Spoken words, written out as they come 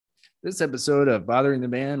This episode of Bothering the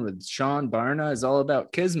Man with Sean Barna is all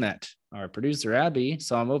about Kismet. Our producer, Abby,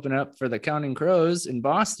 saw him open up for the Counting Crows in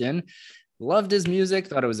Boston, loved his music,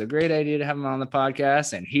 thought it was a great idea to have him on the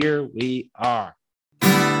podcast, and here we are.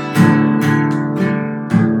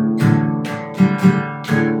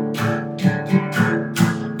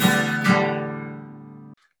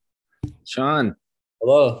 Sean.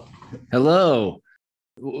 Hello. Hello.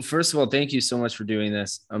 First of all, thank you so much for doing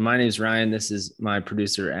this. My name is Ryan. This is my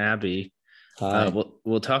producer, Abby. Hi.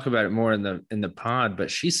 We'll talk about it more in the pod,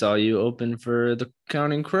 but she saw you open for the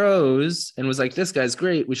Counting Crows and was like, this guy's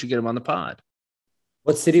great. We should get him on the pod.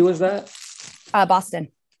 What city was that? Boston.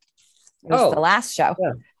 It was the last show.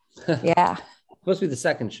 Yeah. Yeah. Supposed to be the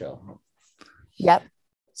second show. Yep.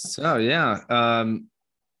 So, yeah.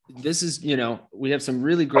 This is, we have some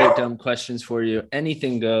really great dumb questions for you.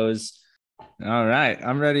 Anything goes. All right.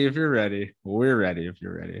 I'm ready if you're ready. We're ready if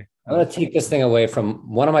you're ready. I'm going to take this thing away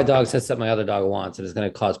from one of my dogs says that my other dog wants, and it's going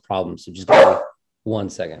to cause problems. So just give me 1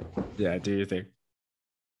 second. Yeah, do your thing.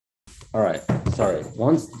 All right. Sorry.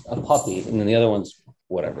 One's a puppy, and then the other one's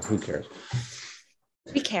whatever. Who cares?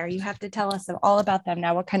 We care. You have to tell us all about them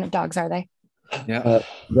now. What kind of dogs are they? Yeah.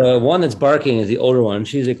 The one that's barking is the older one.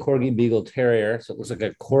 She's a Corgi Beagle Terrier. So it looks like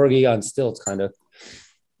a Corgi on stilts, kind of.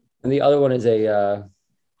 And the other one is a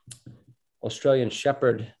Australian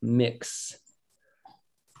Shepherd mix.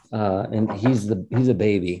 And he's a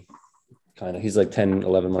baby, kind of. He's like 10,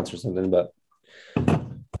 11 months or something, but I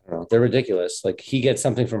don't know. They're ridiculous. Like he gets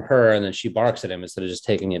something from her and then she barks at him instead of just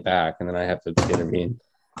taking it back. And then I have to intervene.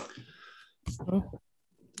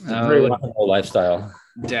 Very wonderful lifestyle.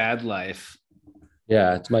 Dad life.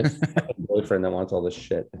 Yeah, it's my boyfriend that wants all this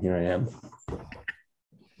shit. And here I am.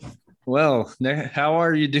 Well, how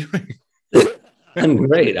are you doing? I'm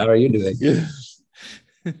great. How are you doing?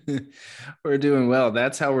 We're doing well.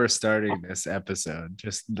 That's how we're starting this episode.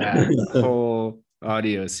 Just that whole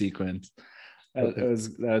audio sequence.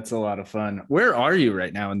 That's a lot of fun. Where are you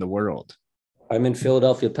right now in the world? I'm in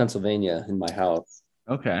Philadelphia, Pennsylvania, in my house.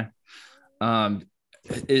 Okay.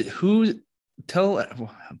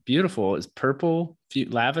 Beautiful is purple,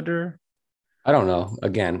 lavender? I don't know.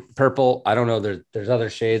 Again, purple. I don't know. There's other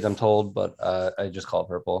shades, I'm told, but I just call it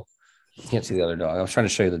purple. You can't see the other dog. I was trying to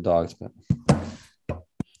show you the dogs,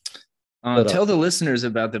 but tell the listeners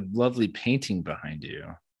about the lovely painting behind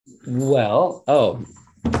you. Well,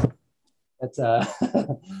 that's is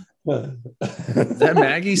that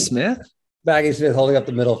Maggie Smith? Maggie Smith holding up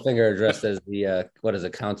the middle finger, dressed as the what is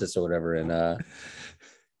it, Countess or whatever in the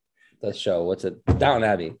show. What's it? Downton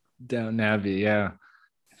Abbey. Downton Abbey, yeah.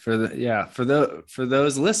 For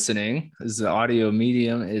those listening, as the audio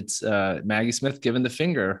medium, it's Maggie Smith giving the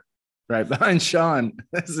finger right behind Sean.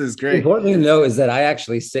 This is great. The important thing to know is that I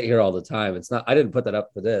actually sit here all the time. It's not, I didn't put that up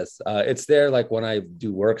for this. It's there like when I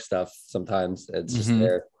do work stuff, sometimes it's just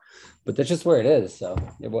there, but that's just where it is. So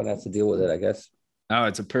everyone has to deal with it, I guess. Oh,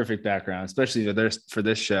 it's a perfect background, especially for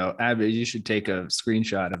this show. Abby, you should take a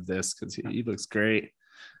screenshot of this because he looks great.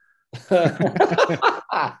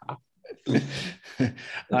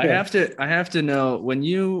 I have to know when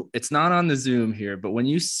it's not on the Zoom here, but when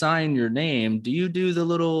you sign your name, do you do the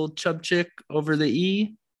little chub chick over the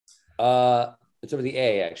E? It's over the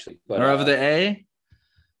A actually, or over the A?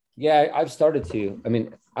 Yeah, I've started to. I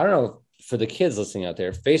mean, I don't know for the kids listening out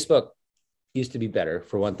there, Facebook used to be better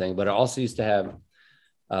for one thing, but it also used to have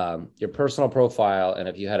your personal profile. And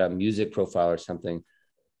if you had a music profile or something,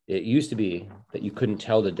 it used to be that you couldn't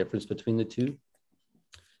tell the difference between the two.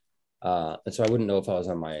 And so I wouldn't know if I was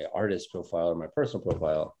on my artist profile or my personal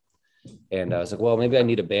profile. And I was like, well, maybe I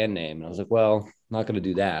need a band name. And I was like, well, I'm not going to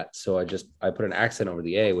do that. So I put an accent over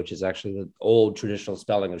the A, which is actually the old traditional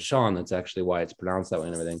spelling of Sean. That's actually why it's pronounced that way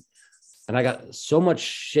and everything. And I got so much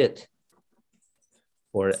shit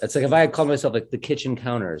for it. It's like if I had called myself like the Kitchen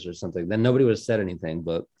Counters or something, then nobody would have said anything.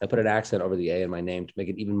 But I put an accent over the A in my name to make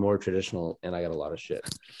it even more traditional. And I got a lot of shit.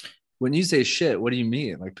 When you say shit, what do you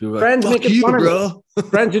mean? Like people friends like, making fun bro. Of me.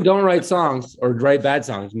 Friends who don't write songs or write bad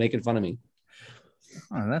songs making fun of me.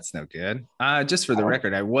 Oh, that's no good. Just for the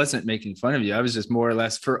record, I wasn't making fun of you. I was just more or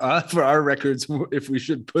less for our records if we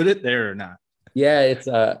should put it there or not. Yeah, it's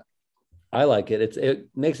I like it. It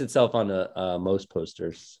makes itself on most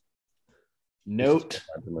posters. Note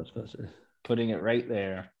putting it right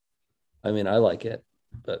there. I mean, I like it,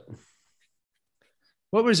 but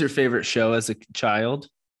what was your favorite show as a child?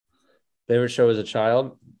 Favorite show as a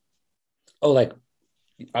child? Oh, like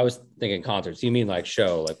I was thinking concerts. You mean like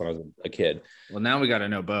show, like when I was a kid? Well, now we got to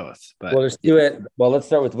know both. But well, let's do it. Well, let's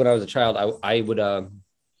start with when I was a child. I would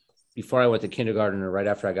before I went to kindergarten or right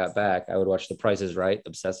after I got back, I would watch The Price is Right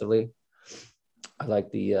obsessively. I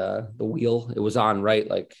like the Wheel. It was on right,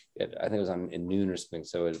 like I think it was on in noon or something.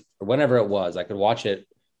 So or whenever it was, I could watch it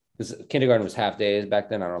because kindergarten was half days back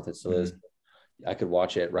then. I don't know if it still is. I could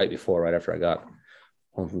watch it right after I got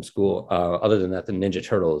home from school. Other than that, the Ninja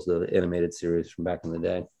Turtles, the animated series from back in the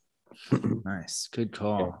day. Nice, good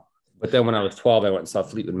call. Yeah. But then when I was 12, I went and saw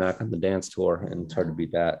Fleetwood Mac on the dance tour, and it's hard to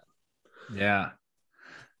beat that. Yeah.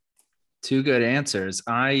 Two good answers.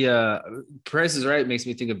 Price is Right makes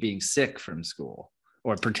me think of being sick from school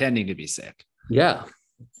or pretending to be sick. Yeah,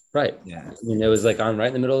 right. Yeah. I mean, it was like on right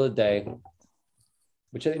in the middle of the day,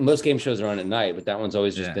 which I think most game shows are on at night, but that one's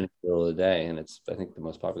always just been in the middle of the day. And it's, I think, the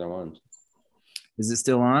most popular one. Is it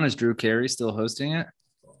still on? Is Drew Carey still hosting it?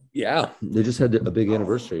 Yeah. They just had a big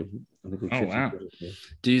anniversary. I think wow.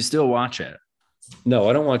 Do you still watch it? No,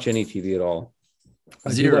 I don't watch any TV at all.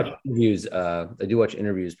 Zero. I do watch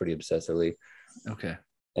interviews pretty obsessively. Okay.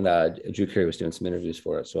 And Drew Carey was doing some interviews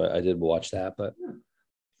for it. So I did watch that, but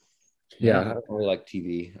yeah, I don't really like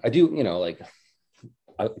TV. I do, like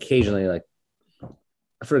occasionally, like,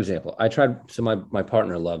 for example, I tried, so my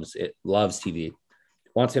partner loves TV,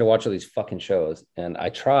 wants me to watch all these fucking shows. And I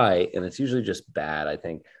try, and it's usually just bad, I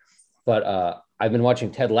think. But I've been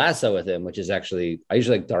watching Ted Lasso with him, which is actually, I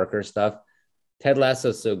usually like darker stuff. Ted Lasso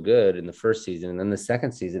is so good in the first season. And then the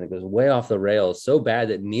second season, it goes way off the rails, so bad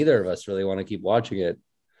that neither of us really want to keep watching it.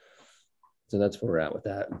 So that's where we're at with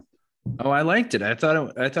that. Oh, I liked it. I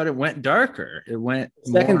thought it went darker. It went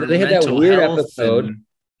second. They had that weird episode.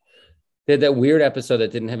 They had that weird episode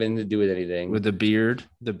that didn't have anything to do with anything. With the beard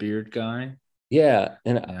guy. Yeah.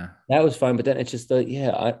 And that was fun. But then it's just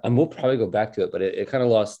we'll probably go back to it, but it kind of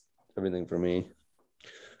lost everything for me.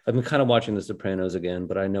 I've been kind of watching The Sopranos again,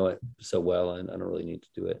 but I know it so well and I don't really need to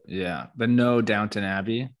do it. Yeah. But no Downton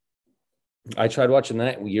Abbey. I tried watching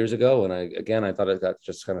that years ago. And I thought it got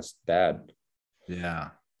just kind of bad. Yeah.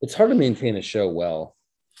 It's hard to maintain a show well.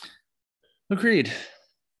 Agreed.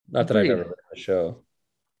 Not that I've ever read a show.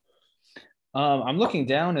 I'm looking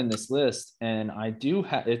down in this list and I do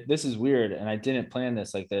have, this is weird and I didn't plan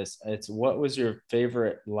this like this. It's what was your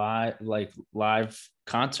favorite live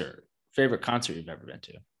concert, favorite concert you've ever been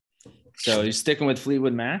to? So you sticking with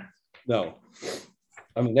Fleetwood Mac? No.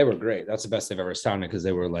 I mean, they were great. That's the best they've ever sounded because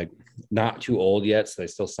they were like not too old yet. So they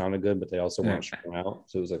still sounded good, but they also weren't strung out.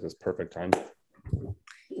 So it was like this perfect time.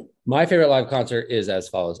 My favorite live concert is as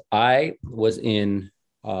follows. I was in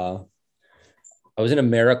AmeriCorps,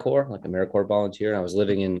 like AmeriCorps volunteer. And I was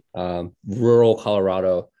living in rural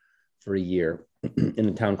Colorado for a year in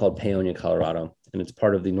a town called Paonia, Colorado. And it's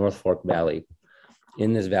part of the North Fork Valley.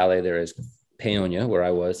 In this valley, there is Paonia, where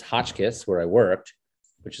I was, Hotchkiss, where I worked,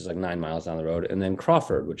 which is like 9 miles down the road, and then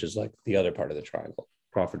Crawford, which is like the other part of the triangle,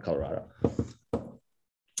 Crawford, Colorado.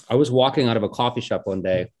 I was walking out of a coffee shop one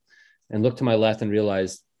day and looked to my left and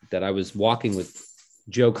realized that I was walking with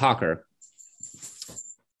Joe Cocker.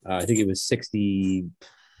 I think it was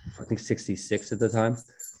 66 at the time.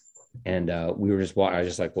 And we were just walking. I was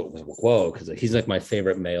just like, whoa, because he's like my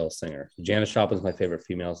favorite male singer. Janis Joplin's my favorite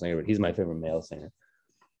female singer, but he's my favorite male singer.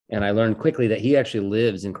 And I learned quickly that he actually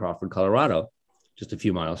lives in Crawford, Colorado, just a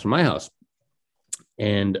few miles from my house.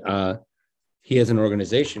 And he has an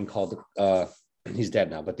organization called, he's dead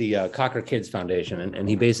now, but the Cocker Kids Foundation. And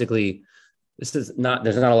he basically, there's not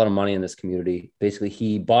a lot of money in this community. Basically,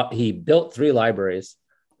 he built 3 libraries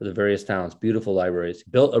for the various towns, beautiful libraries,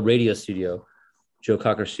 built a radio studio, Joe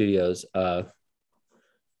Cocker Studios,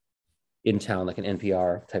 in town, like an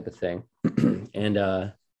NPR type of thing.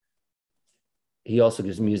 And he also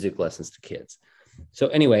gives music lessons to kids. So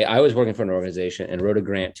anyway, I was working for an organization and wrote a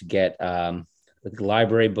grant to get like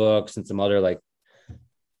library books and some other like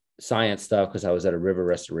science stuff because I was at a river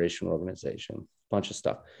restoration organization, a bunch of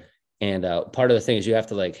stuff. And part of the thing is you have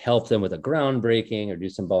to like help them with a groundbreaking or do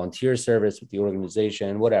some volunteer service with the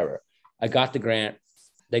organization, whatever. I got the grant.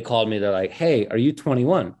 They called me. They're like, hey, are you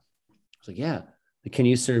 21? I was like, yeah. Like, can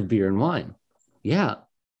you serve beer and wine? Yeah.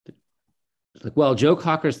 Like, well, Joe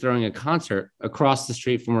Cocker's throwing a concert across the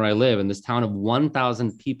street from where I live in this town of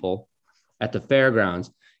 1,000 people at the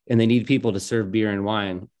fairgrounds, and they need people to serve beer and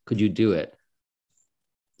wine. Could you do it?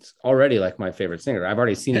 It's already like my favorite singer. I've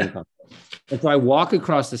already seen him. And so I walk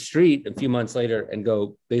across the street a few months later and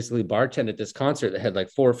go basically bartend at this concert that had like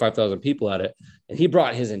 4,000 or 5,000 people at it. And he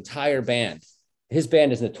brought his entire band. His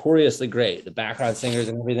band is notoriously great, the background singers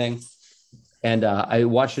and everything. And I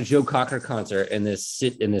watched a Joe Cocker concert in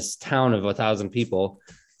this town of 1,000 people.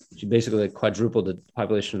 She basically like quadrupled the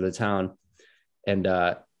population of the town. And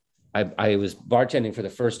I was bartending for the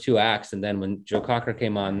first 2 acts. And then when Joe Cocker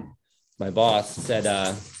came on, my boss said,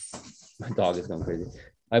 my dog is going crazy.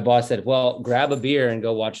 my boss said, well, grab a beer and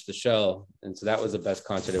go watch the show. And so that was the best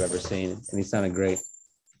concert I've ever seen. And he sounded great.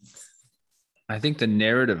 I think the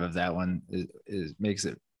narrative of that one is makes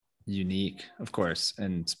it unique, of course,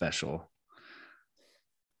 and special.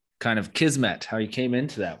 Kind of kismet, how you came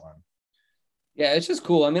into that one. Yeah, it's just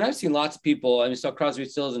cool. I mean, I've seen lots of people. I mean, saw Crosby,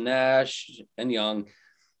 Stills, and Nash and Young,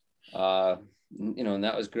 and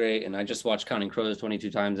that was great. And I just watched Counting Crows 22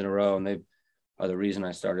 times in a row, and they are the reason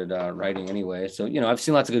I started writing anyway. So, I've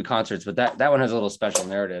seen lots of good concerts, but that one has a little special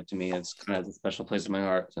narrative to me. It's kind of a special place in my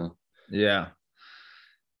heart. So, yeah.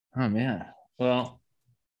 Oh, man. Well,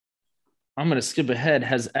 I'm going to skip ahead.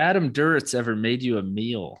 Has Adam Duritz ever made you a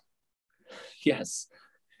meal? Yes.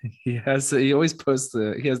 He always posts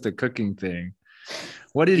he has the cooking thing.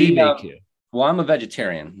 What did he make you? Well, I'm a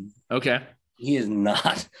vegetarian. Okay. He is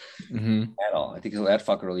not at all. I think that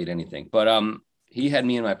fucker will eat anything. But he had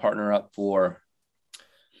me and my partner up for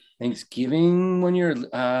Thanksgiving one year.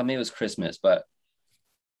 Maybe it was Christmas, but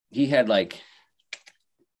he had like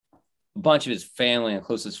a bunch of his family and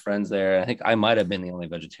closest friends there. I think I might have been the only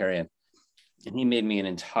vegetarian. And he made me an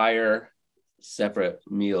entire separate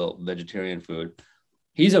meal, vegetarian food.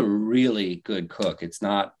 He's a really good cook. It's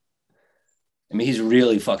not, he's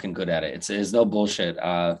really fucking good at it. It's no bullshit.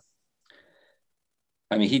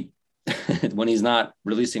 He, when he's not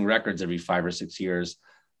releasing records every 5 or 6 years,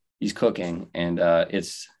 he's cooking, and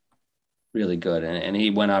it's really good. And he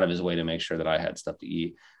went out of his way to make sure that I had stuff to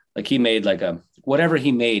eat. Like he made whatever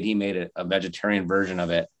he made a vegetarian version of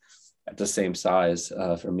it at the same size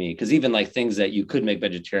for me. Cause even like things that you could make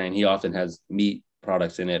vegetarian, he often has meat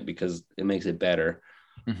products in it because it makes it better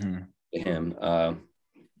to him.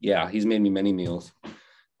 He's made me many meals.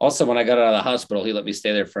 Also, when I got out of the hospital, he let me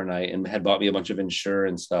stay there for a night and had bought me a bunch of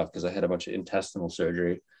insurance stuff because I had a bunch of intestinal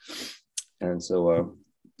surgery. And so,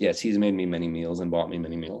 yes, he's made me many meals and bought me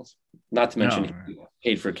many meals. Not to mention he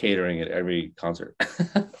paid for catering at every concert.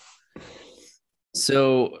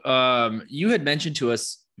 So you had mentioned to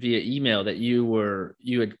us via email that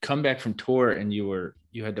you had come back from tour and you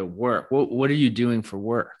had to work. What are you doing for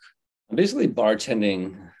work? I'm basically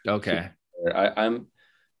bartending. Okay. I'm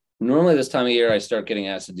normally this time of year, I start getting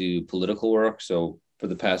asked to do political work. So for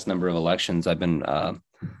the past number of elections, I've been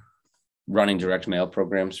running direct mail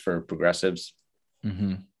programs for progressives,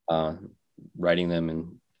 writing them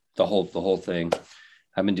and the whole thing.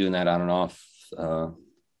 I've been doing that on and off,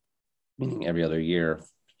 meaning every other year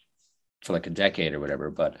for like a decade or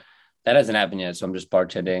whatever, but that hasn't happened yet. So I'm just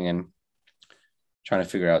bartending and trying to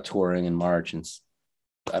figure out touring in March, and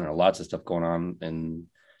I don't know, lots of stuff going on and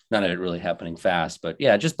none of it really happening fast, but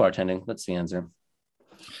yeah, just bartending. That's the answer.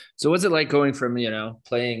 So what's it like going from,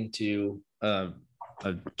 playing to a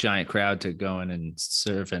giant crowd to going and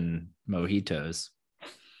serving mojitos?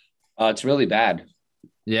 It's really bad.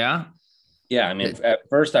 Yeah. Yeah. At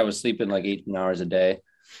first I was sleeping like 18 hours a day,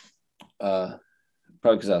 probably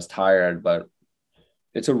because I was tired, but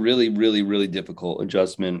it's a really, really, really difficult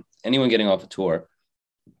adjustment. Anyone getting off a tour,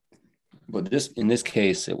 but in this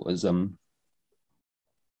case, it was, it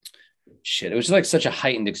was just like such a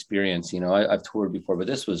heightened experience. I've toured before, but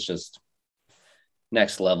this was just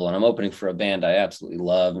next level. And I'm opening for a band I absolutely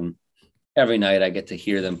love. And every night I get to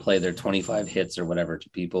hear them play their 25 hits or whatever to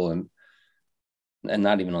people. And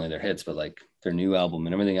not even only their hits, but like their new album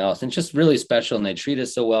and everything else. And it's just really special. And they treat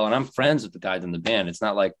us so well. And I'm friends with the guys in the band. It's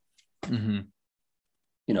not like,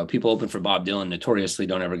 people open for Bob Dylan notoriously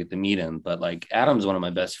don't ever get to meet him. But like Adam's one of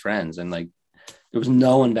my best friends. And like, there was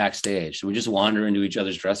no one backstage. So we just wander into each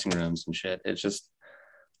other's dressing rooms and shit. It's just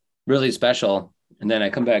really special. And then I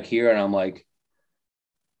come back here and I'm like,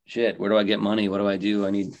 shit, where do I get money? What do I do?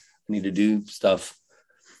 I need to do stuff.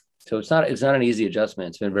 So it's not an easy adjustment.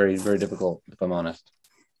 It's been very, very difficult, if I'm honest.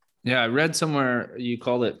 Yeah. I read somewhere you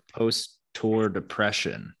call it post-tour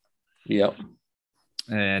depression. Yep.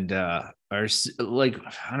 And I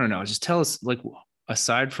don't know, just tell us, like,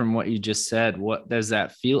 aside from what you just said, what does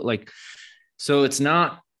that feel like? So it's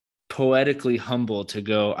not poetically humble to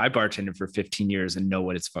go, I bartended for 15 years and know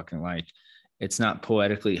what it's fucking like. It's not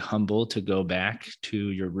poetically humble to go back to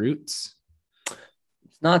your roots.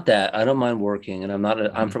 It's not that. I don't mind working, and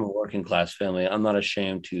I'm from a working class family. I'm not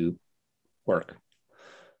ashamed to work.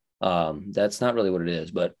 That's not really what it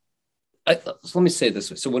is, but so let me say it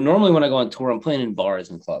this way. So normally when I go on tour, I'm playing in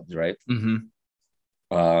bars and clubs, right? And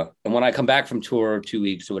when I come back from tour 2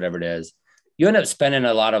 weeks or whatever it is, you end up spending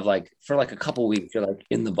a lot of for a couple weeks, you're like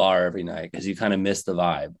in the bar every night because you kind of miss the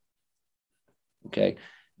vibe. Okay.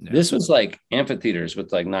 Yeah. This was like amphitheaters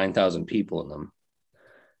with like 9,000 people in them.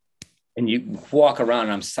 And you walk around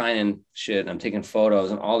and I'm signing shit and I'm taking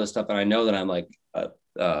photos and all this stuff. And I know that I'm like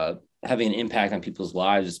having an impact on people's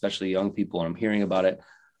lives, especially young people. And I'm hearing about it.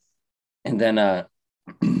 And then, and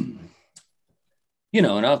I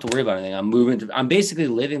don't have to worry about anything. I'm basically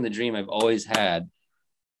living the dream I've always had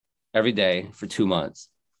every day for 2 months.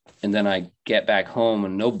 And then I get back home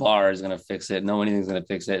and no bar is going to fix it. No anything's going to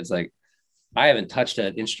fix it. It's like, I haven't touched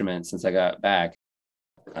an instrument since I got back.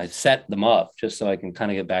 I set them up just so I can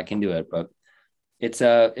kind of get back into it. But it's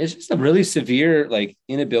just a really severe, like,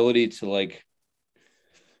 inability to, like,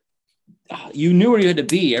 you knew where you had to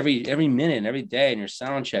be every minute and every day in your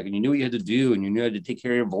sound check, and you knew what you had to do, and you knew how to take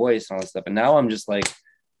care of your voice and all that stuff. And now I'm just like,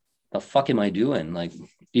 the fuck am I doing? Like,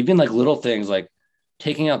 even like little things like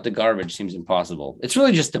taking out the garbage seems impossible. It's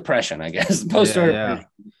really just depression, I guess. Yeah.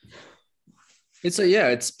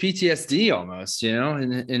 It's PTSD almost,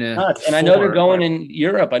 in a. And I know they're going in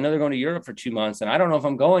Europe. I know they're going to Europe for 2 months, and I don't know if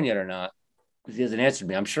I'm going yet or not because he hasn't answered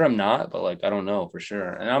me. I'm sure I'm not, but like, I don't know for sure.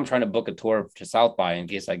 And I'm trying to book a tour to South by in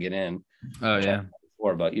case I get in. Oh yeah.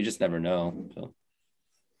 But you just never know. So.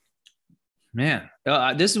 Man,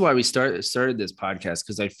 this is why we started this podcast,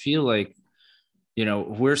 because I feel like,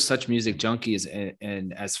 we're such music junkies,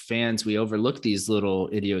 and as fans, we overlook these little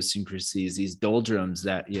idiosyncrasies, these doldrums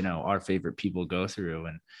that, our favorite people go through.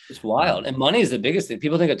 And it's wild. And money is the biggest thing.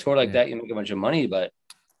 People think a tour like that, you make a bunch of money, but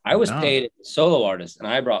I was paid as a solo artist, and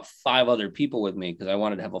I brought 5 other people with me because I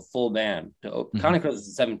wanted to have a full band. Counting Crows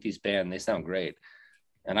is a 7-piece band. They sound great.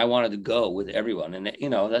 And I wanted to go with everyone. And,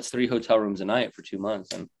 that's 3 hotel rooms a night for 2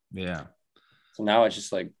 months. And yeah. So now it's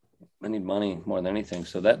just like, I need money more than anything.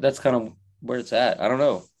 So that's kind of where it's at. I don't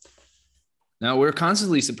know. Now we're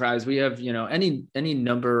constantly surprised. We have, any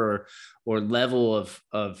number or level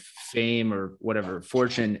of fame or whatever,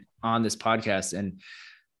 fortune on this podcast, and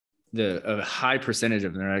a high percentage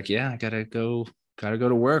of them are like, yeah, I gotta go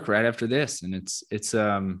to work right after this. And it's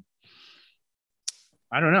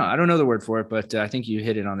I don't know the word for it, but I think you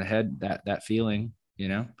hit it on the head, that feeling,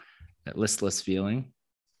 that listless feeling.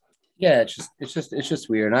 Yeah, it's just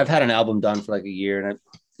weird. And I've had an album done for like a year, and it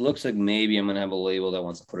looks like maybe I'm gonna have a label that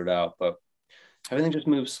wants to put it out, but everything just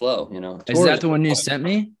moves slow, Is that the one you sent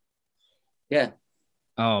me? Yeah.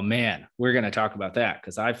 Oh man, we're gonna talk about that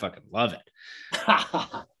because I fucking love it.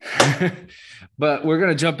 But we're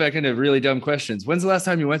gonna jump back into really dumb questions. When's the last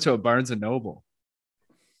time you went to a Barnes and Noble?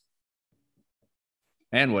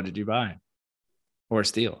 And what did you buy or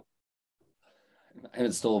steal? I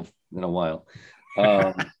haven't stolen in a while.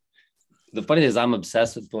 The funny thing is, I'm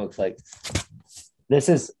obsessed with books. Like, this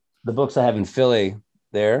is the books I have in Philly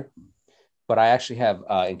there, but I actually have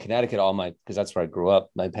in Connecticut because that's where I grew up.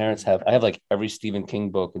 I have like every Stephen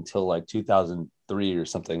King book until like 2003 or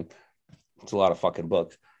something. It's a lot of fucking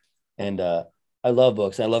books. And I love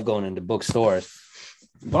books. I love going into bookstores.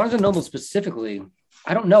 Barnes and Noble specifically,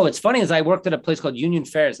 I don't know. It's funny, as I worked at a place called Union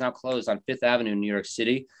Fair. It's now closed on 5th Avenue in New York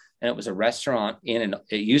City. And it was a restaurant and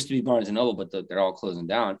it used to be Barnes and Noble, but they're all closing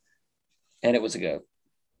down. And it was like a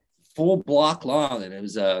full block long. And it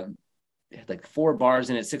was it had like 4 bars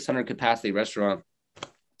in it, 600 capacity restaurant.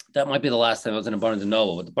 That might be the last time I was in a Barnes and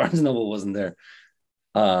Noble, but the Barnes and Noble wasn't there.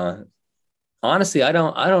 Honestly, I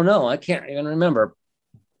don't know. I can't even remember.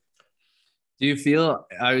 Do you feel,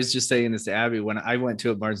 I was just saying this to Abby, when I went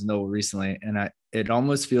to a Barnes and Noble recently, and it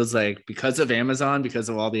almost feels like, because of Amazon, because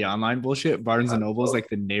of all the online bullshit, Barnes and Noble is like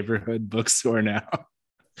the neighborhood bookstore now.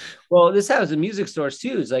 Well, this happens in music stores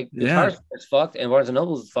too. It's like the guitar store's fucked and Barnes and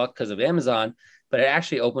Noble's fucked because of Amazon, but it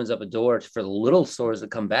actually opens up a door for the little stores to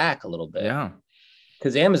come back a little bit. Yeah.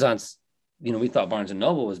 Because Amazon's, we thought Barnes and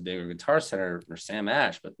Noble was big, or Guitar Center or Sam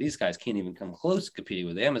Ash, but these guys can't even come close to competing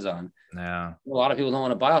with Amazon. Yeah. A lot of people don't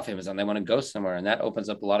want to buy off Amazon. They want to go somewhere, and that opens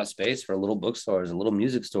up a lot of space for little bookstores or little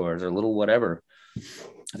music stores or little whatever.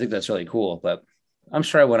 I think that's really cool. But I'm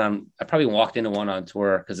sure I probably walked into one on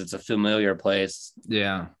tour because it's a familiar place.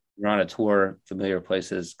 Yeah. You're on a tour, familiar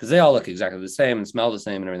places, because they all look exactly the same and smell the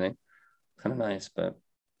same and everything. Kind of nice, but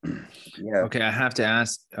yeah. Okay, I have to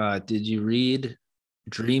ask, did you read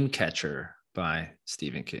Dreamcatcher by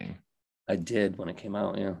Stephen King? I did when it came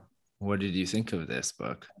out, yeah. What did you think of this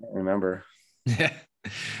book? I don't remember. Yeah.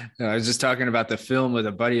 No, I was just talking about the film with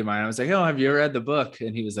a buddy of mine. I was like, oh, have you read the book?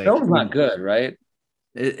 And he was like, the film's not good, right?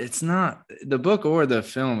 It's not. The book or the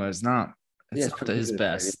film is not. It's not his good,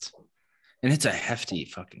 best. Right? And it's a hefty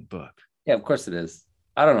fucking book. Yeah, of course it is.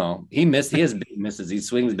 I don't know. He has big misses. He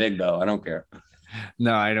swings big, though. I don't care.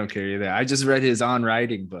 No, I don't care either. I just read his On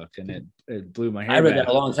Writing book, and it blew my hair. I read that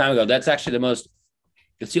a long time ago. That's actually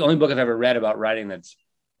it's the only book I've ever read about writing that's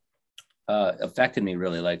affected me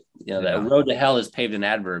really. Like, that road to hell is paved in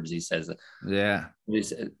adverbs, he says. Yeah.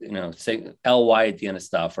 Say ly at the end of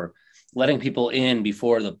stuff, or letting people in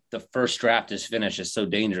before the first draft is finished is so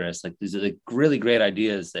dangerous. Like, these are like really great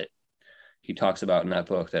ideas that he talks about in that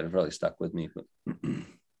book that have really stuck with me.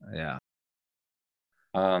 Yeah.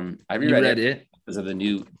 I You reread read it it? because of the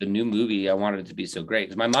new movie. I wanted it to be so great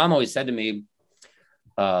because my mom always said to me,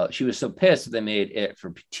 she was so pissed that they made it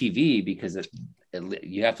for TV because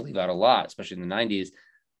you have to leave out a lot, especially in the 90s.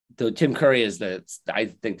 Though Tim Curry is I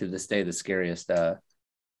think to this day, the scariest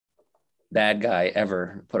bad guy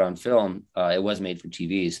ever put on film. It was made for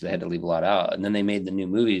TV, so they had to leave a lot out. And then they made the new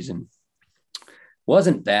movies and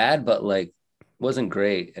wasn't bad, but like wasn't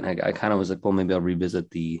great. And I kind of was like, well, maybe I'll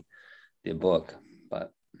revisit the book,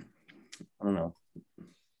 but I don't know.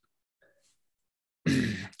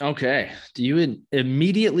 Okay. Do you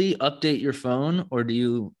immediately update your phone or do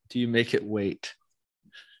you make it wait?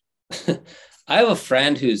 I have a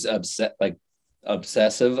friend who's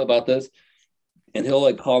obsessive about this, and he'll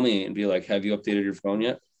like call me and be like, have you updated your phone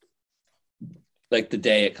yet? Like the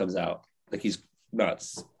day it comes out. Like he's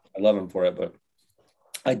nuts. I love him for it, but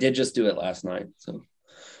I did just do it last night. So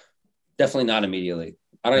definitely not immediately.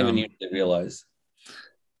 I don't even usually realize.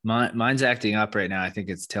 Mine's acting up right now. I think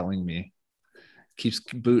it's telling me. Keeps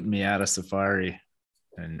booting me out of Safari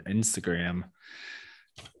and Instagram.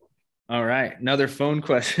 All right. Another phone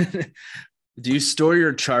question. Do you store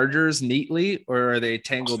your chargers neatly or are they a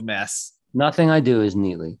tangled mess? Nothing I do is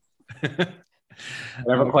neatly.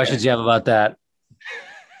 Whatever questions you have about that.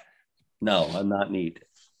 No, I'm not neat.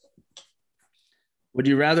 Would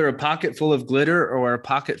you rather a pocket full of glitter or a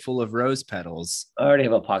pocket full of rose petals? I already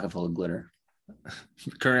have a pocket full of glitter.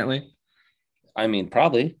 Currently? I mean,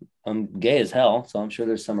 probably. I'm gay as hell, so I'm sure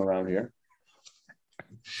there's some around here.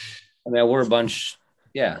 I mean, I wore a bunch.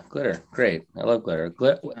 Yeah, glitter. Great. I love glitter.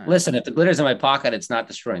 Listen, if the glitter's in my pocket, it's not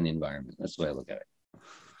destroying the environment. That's the way I look at it.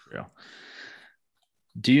 Real.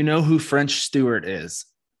 Do you know who French Stewart is?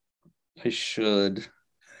 I should.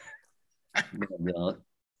 You're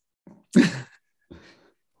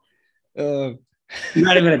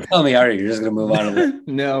not even going to tell me, are you? You're just going to move on to this.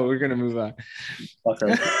 No, we're going to move on.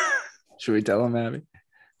 Fucker. Should we tell him, Abby?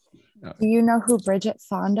 Do you know who Bridget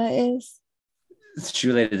Fonda is? Is she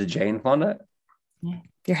related to Jane Fonda? Yeah,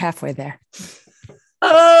 you're halfway there.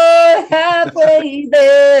 Oh, halfway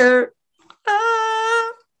there.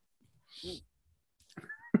 Oh.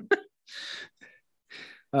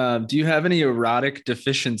 Do you have any erotic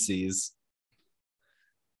deficiencies?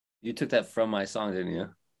 You took that from my song, didn't you?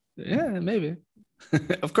 Yeah, maybe.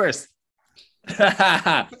 Of course.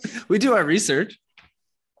 We do our research.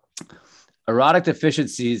 Erotic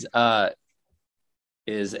deficiencies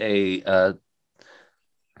is a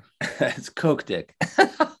it's coke dick.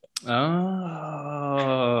 Oh.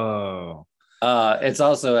 It's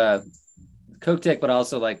also a coke dick, but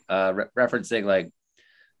also like referencing like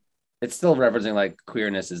it's still referencing like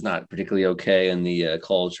queerness is not particularly okay in the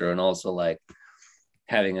culture, and also like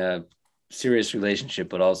having a serious relationship,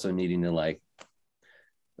 but also needing to like.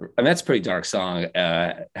 I mean, that's a pretty dark song,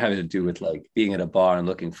 having to do with like being at a bar and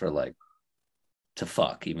looking for like to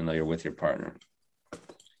fuck, even though you're with your partner.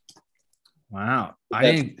 Wow.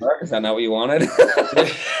 Is that not what you wanted?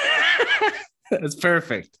 That's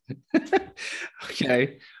perfect.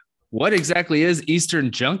 Okay. What exactly is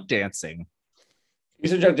Eastern junk dancing?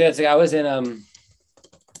 Eastern junk dancing. I was in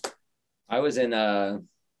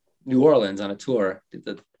New Orleans on a tour.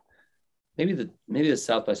 Maybe the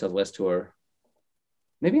South by Southwest tour.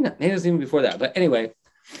 Maybe not. Maybe it was even before that. But anyway,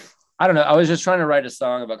 I don't know. I was just trying to write a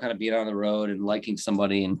song about kind of being on the road and liking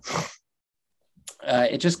somebody, and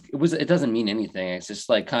it doesn't mean anything. It's just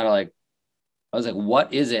like kind of like I was like,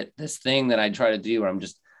 what is it? This thing that I try to do where I'm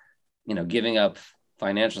just, giving up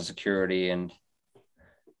financial security and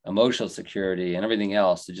emotional security and everything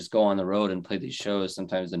else to just go on the road and play these shows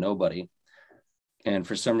sometimes to nobody. And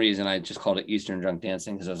for some reason, I just called it Eastern Drunk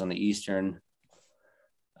Dancing because I was on the East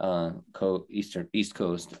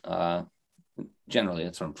Coast. Generally,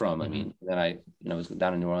 that's where I'm from. I mean, then I was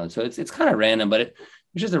down in New Orleans, so it's kind of random, but it's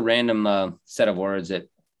just a random set of words that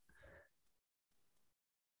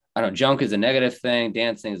I don't know. Junk is a negative thing,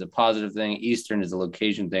 dancing is a positive thing, Eastern is a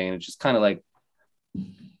location thing, and it's just kind of like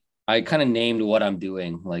I kind of named what I'm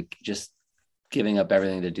doing, like just giving up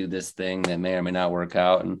everything to do this thing that may or may not work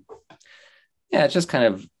out, and yeah, it's just kind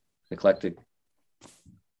of eclectic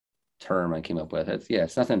term I came up with.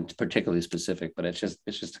 It's nothing particularly specific, but it's just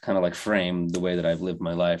to kind of like frame the way that I've lived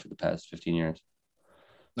my life for the past 15 years.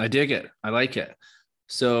 I dig it. I like it.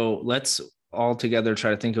 So let's all together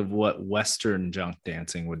try to think of what Western junk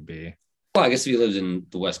dancing would be. Well, I guess if you lived in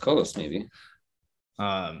the West Coast, maybe.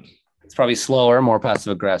 It's probably slower, more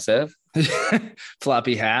passive aggressive.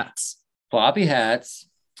 Floppy hats. Floppy hats.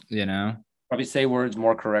 Probably say words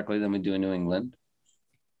more correctly than we do in New England.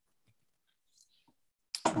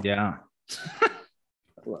 Yeah.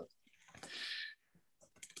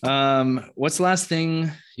 What's the last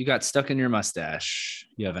thing you got stuck in your mustache?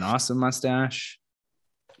 You have an awesome mustache.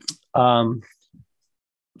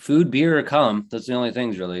 Food, beer, or cum. That's the only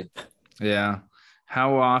things really. Yeah.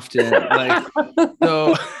 How often? Like,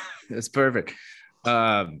 so it's perfect.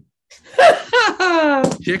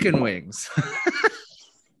 Chicken wings.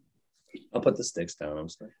 I'll put the sticks down. I'm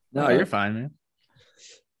sorry. No, you're fine, man.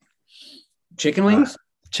 Chicken wings?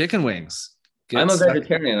 Chicken wings. I'm a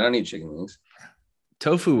vegetarian. I don't eat chicken wings.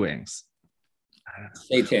 Tofu wings.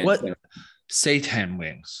 Seitan. What? Seitan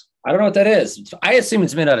wings. I don't know what that is. I assume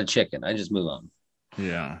it's made out of chicken. I just move on.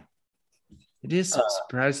 Yeah. It is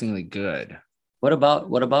surprisingly good. What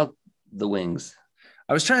about the wings?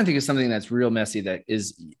 I was trying to think of something that's real messy that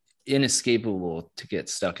is inescapable to get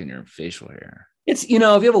stuck in your facial hair. It's, if you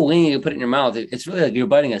have a wing, you put it in your mouth. It's really like you're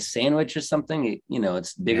biting a sandwich or something.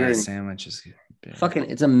 It's bigger. Yeah, sandwich is big. Fucking,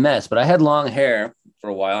 it's a mess. But I had long hair for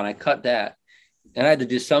a while and I cut that. And I had to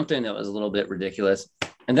do something that was a little bit ridiculous.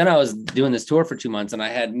 And then I was doing this tour for 2 months and I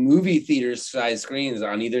had movie theater size screens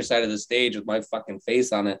on either side of the stage with my fucking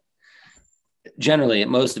face on it. Generally at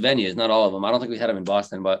most venues, not all of them. I don't think we had them in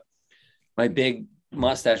Boston, but my big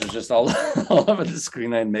mustache was just all over the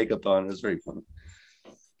screen. I had makeup on. It was very fun.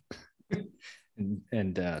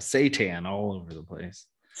 And Seitan all over the place.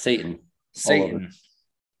 Satan.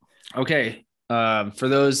 Okay. For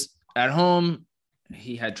those at home,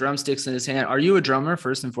 he had drumsticks in his hand. Are you a drummer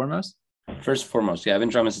first and foremost? First and foremost, yeah. I've been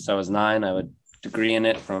drumming since I was 9. I have a degree in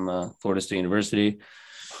it from Florida State University.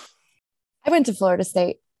 I went to Florida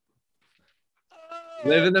State.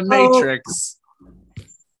 Live in the Matrix.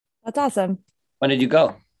 That's awesome. When did you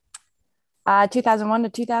go? 2001 to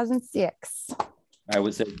 2006. I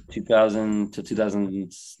would say 2000 to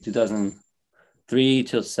 2003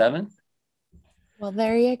 till 7. Well,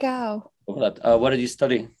 there you go. What did you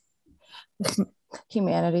study?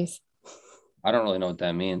 Humanities. I don't really know what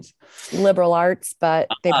that means. Liberal arts, but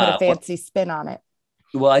they put a fancy spin on it.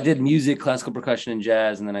 Well, I did music, classical percussion, and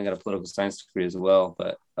jazz, and then I got a political science degree as well.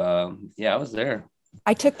 But yeah, I was there.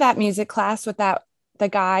 I took that music class with the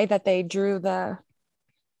guy that they drew the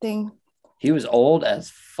thing. He was old as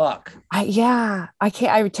fuck. I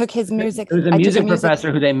took his music. There was a music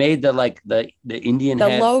professor who they made the Indian the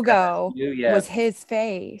head logo was his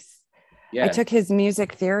face. Yeah. I took his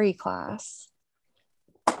music theory class.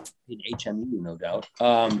 In HMU, no doubt.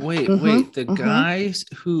 Wait. The guys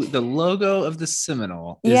who the logo of the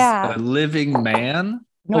Seminole is a living man.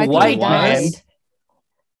 No, a white man.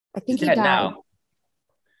 I think he died. Now.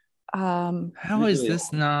 How is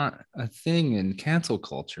this not a thing in cancel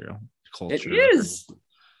culture? It is.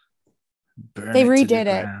 They redid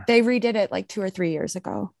it. They redid it like 2 or 3 years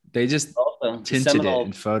ago. They just tinted it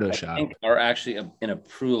in Photoshop. I think are actually in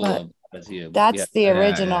approval of that's the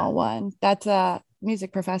original one. That's a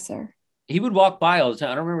music professor. He would walk by all the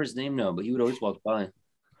time. I don't remember his name now, but he would always walk by.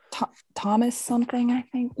 Thomas something, I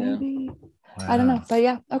think, maybe. Wow. I don't know. But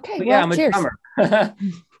yeah, okay. But well, I'm cheers. a drummer.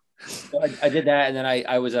 So I did that, and then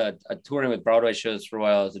I was touring with Broadway shows for a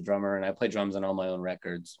while as a drummer, and I play drums on all my own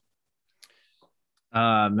records.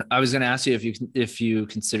 I was going to ask you if you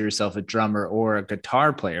consider yourself a drummer or a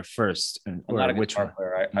guitar player first. I'm not a guitar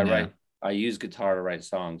player. I write. I use guitar to write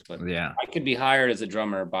songs, but yeah, I could be hired as a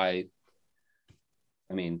drummer by.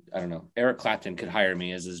 I mean, I don't know. Eric Clapton could hire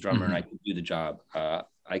me as his drummer, and I could do the job. I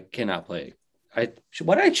cannot play.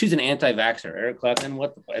 Why did I choose an anti-vaxxer? Eric Clapton?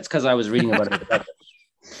 It's because I was reading about it.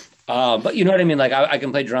 But you know what I mean? Like I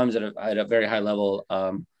can play drums at a very high level.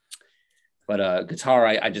 But guitar,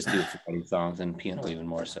 I just do it for writing songs, and piano even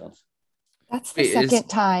more so. That's the second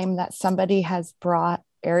time that somebody has brought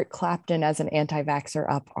Eric Clapton as an anti-vaxxer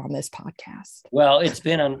up on this podcast. Well, it's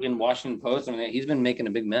been in Washington Post. I mean, he's been making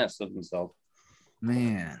a big mess of himself.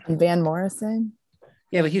 Man. And Van Morrison?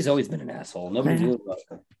 Yeah, but he's always been an asshole. Nobody knew about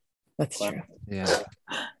him. That's true. Yeah.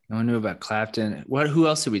 No one knew about Clapton. Who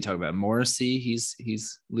else did we talk about? Morrissey.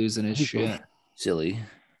 He's losing his shit. Silly.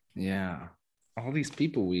 Yeah. All these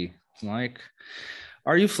people we like.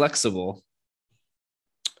 Are you flexible?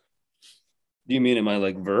 Do you mean am I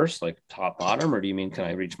like verse, like top bottom, or do you mean can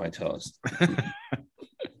I reach my toes?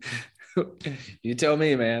 You tell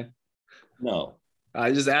me, man. No.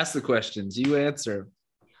 I just ask the questions. You answer.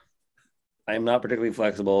 I am not particularly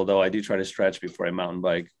flexible, though I do try to stretch before I mountain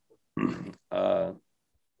bike. And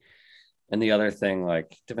the other thing,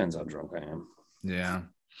 like, depends how drunk I am. Yeah.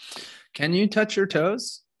 Can you touch your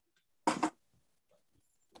toes?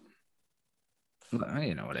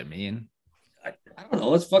 You know what I mean. I don't know.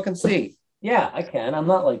 Let's fucking see. Yeah, I can. I'm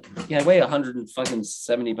not like, I weigh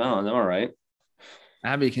 170 pounds. I'm all right.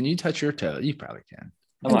 Abby, can you touch your toe? You probably can.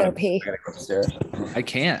 I'm gonna pee. I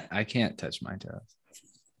can't touch my toes.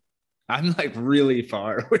 I'm like really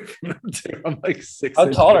far away from them too. I'm like 6. How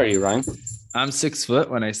tall are you, Ryan? I'm 6 foot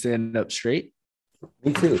when I stand up straight.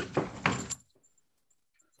 Me too.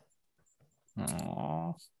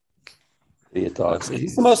 Aww. Is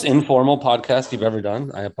this the most informal podcast you've ever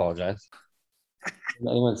done? I apologize. Can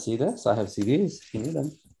anyone see this? I have CDs if you need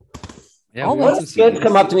them. Yeah, all those kids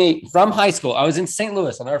come up to me from high school. I was in St.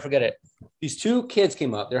 Louis. I'll never forget it. These 2 kids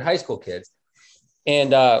came up. They're high school kids.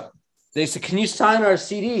 And they said, can you sign our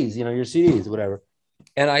CDs? You know, your CDs, whatever.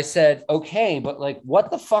 And I said, okay, but like,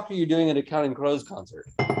 what the fuck are you doing at a Counting Crows concert?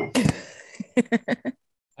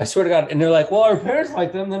 I swear to God. And they're like, well, our parents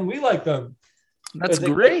like them, then we like them. That's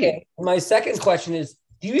great. Okay. My second question is,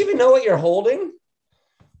 do you even know what you're holding?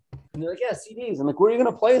 And they're like, yeah, CDs. I'm like, where are you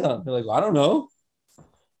going to play them? They're like, well, I don't know.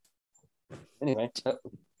 Anyway.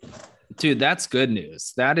 Dude, that's good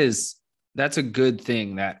news. That's a good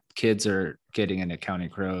thing that kids are getting into Counting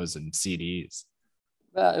Crows and CDs.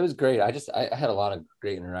 It was great. I had a lot of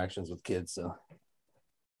great interactions with kids. So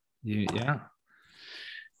yeah.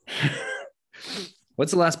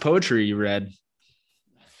 What's the last poetry you read?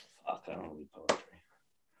 Fuck, I don't read poetry.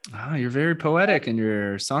 Oh, you're very poetic in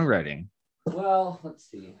your songwriting. Well, let's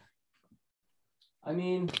see. I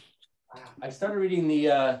mean, I started reading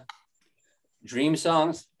the Dream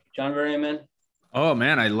Songs, John Berryman. Oh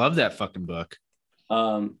man, I love that fucking book.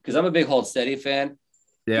 Because I'm a big Hold Steady fan.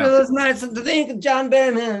 Yeah. It was nice to think of John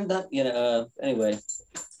Berryman. You know. Anyway,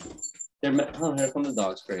 here come the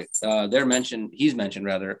dogs. Great. He's mentioned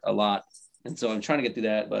rather a lot, and so I'm trying to get through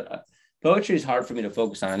that. But poetry is hard for me to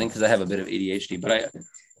focus on. I think because I have a bit of ADHD. But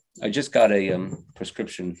I just got a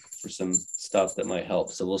prescription for some stuff that might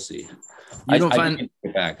help. So we'll see. I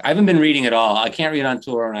haven't been reading at all. I can't read on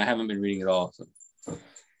tour, and I haven't been reading at all. So.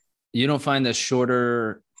 You don't find the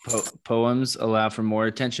shorter poems allow for more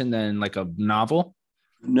attention than like a novel?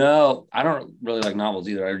 No, I don't really like novels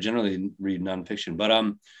either. I generally read nonfiction, but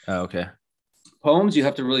okay. Poems, you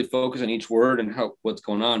have to really focus on each word and what's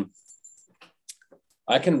going on.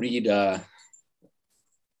 I can read,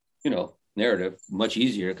 narrative much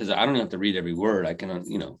easier because I don't have to read every word. I can,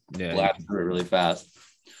 blast through it really fast.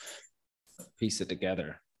 Piece it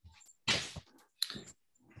together.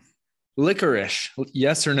 Licorice,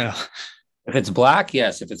 yes or no? If it's black,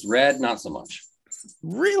 yes. If it's red, not so much.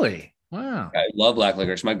 Really? Wow. I love black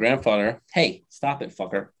licorice. My grandfather, hey, stop it,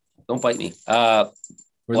 fucker. Don't bite me. We're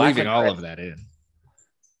leaving licorice. all of that in.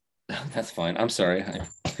 That's fine. I'm sorry. I'm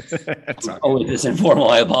always this informal.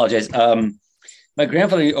 I apologize. My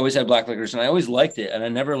grandfather always had black licorice, and I always liked it. And I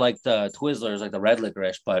never liked Twizzlers, like the red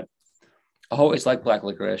licorice, but I always liked black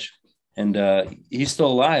licorice. And he's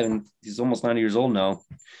still alive, and he's almost 90 years old now.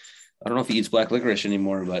 I don't know if he eats black licorice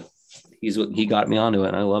anymore, but he got me onto it,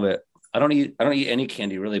 and I love it. I don't eat any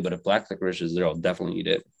candy really, but if black licorice is there, I'll definitely eat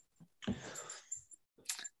it. I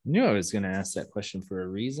knew I was going to ask that question for a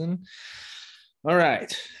reason. All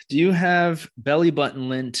right. Do you have belly button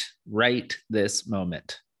lint right this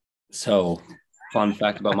moment? So, fun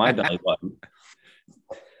fact about my belly button.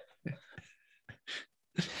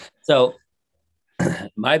 So,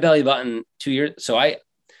 my belly button 2 years. So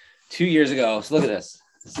 2 years ago. So look at this.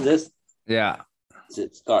 See this? Yeah.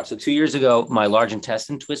 So 2 years ago, my large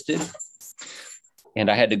intestine twisted, and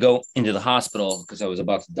I had to go into the hospital because I was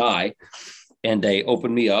about to die. And they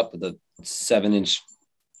opened me up with a 7-inch,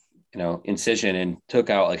 incision and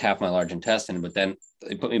took out like half my large intestine. But then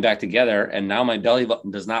they put me back together, and now my belly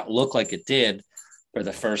button does not look like it did for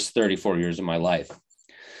the first 34 years of my life.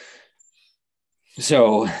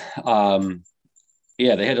 So,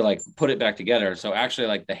 yeah, they had to like put it back together. So actually,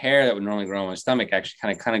 like the hair that would normally grow on my stomach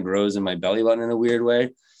actually kind of grows in my belly button in a weird way,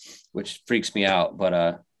 which freaks me out.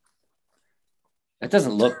 But it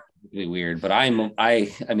doesn't look really weird. But I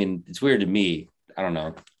mean, it's weird to me. I don't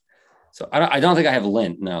know. So I don't think I have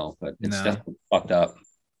lint, no, but it's definitely fucked up.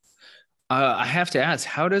 I have to ask,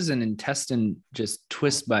 how does an intestine just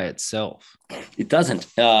twist by itself? It doesn't.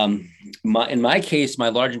 In my case, my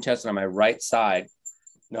large intestine on my right side,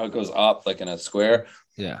 it goes up like in a square.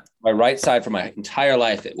 Yeah. My right side for my entire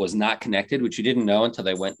life, it was not connected, which you didn't know until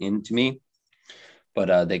they went into me.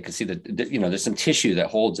 But they could see that, there's some tissue that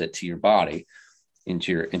holds it to your body,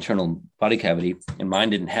 into your internal body cavity. And mine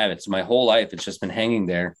didn't have it. So my whole life, it's just been hanging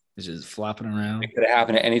there. It's just flopping around. It could have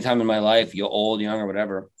happened at any time in my life, old, young, or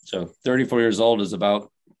whatever. So 34 years old is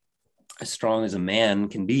about as strong as a man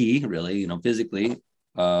can be, really, physically,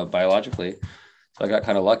 biologically. So I got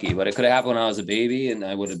kind of lucky, but it could have happened when I was a baby and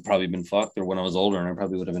I would have probably been fucked, or when I was older and I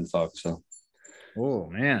probably would have been fucked. So, oh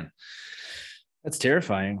man, that's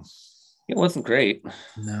terrifying. It wasn't great.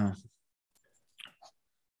 No.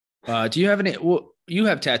 Do you have any? Well, you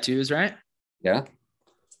have tattoos, right? Yeah.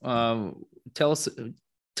 Tell us.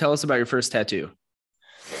 tell us about your first tattoo.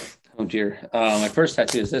 Oh dear. My first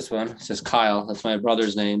tattoo is this one. It says Kyle. That's my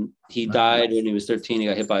brother's name. He died when he was 13. He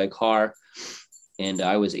got hit by a car, and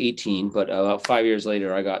I was 18. But about 5 years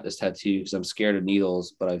later, I got this tattoo because I'm scared of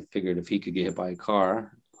needles. But I figured if he could get hit by a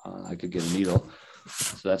car, I could get a needle.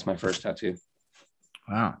 So that's my first tattoo.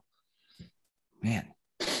 Wow, man.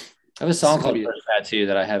 I have a song called First Tattoo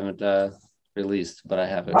that I haven't released, but I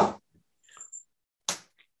have it.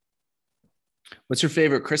 What's your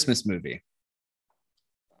favorite Christmas movie?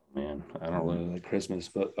 Man, I don't really like Christmas,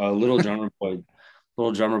 but Little Drummer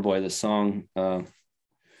Boy, the song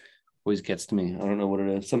always gets to me. I don't know what it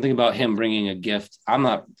is. Something about him bringing a gift. I'm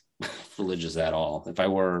not religious at all. If I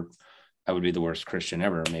were, I would be the worst Christian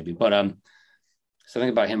ever, maybe. But something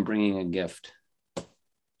about him bringing a gift.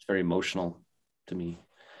 It's very emotional to me.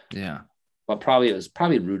 Yeah. But it was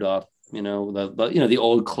probably Rudolph. You know, the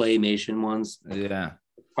old claymation ones. Yeah.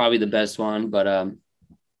 Probably the best one, but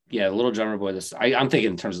yeah, Little Drummer Boy. I'm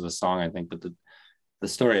thinking in terms of the song, I think, but the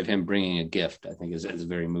story of him bringing a gift, I think, is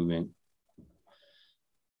very moving.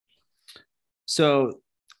 So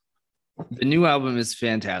the new album is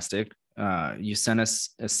fantastic. You sent us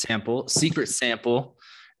a secret sample.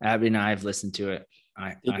 Abby and I have listened to it.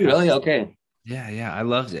 Really? Okay. Yeah. I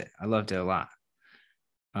loved it. I loved it a lot.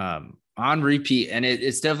 On repeat, and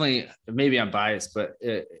it's definitely, maybe I'm biased, but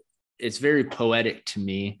it's very poetic to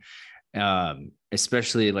me,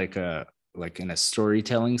 especially like in a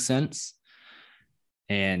storytelling sense.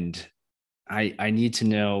 And I need to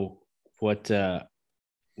know what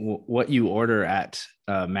you order at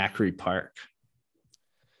Macri Park.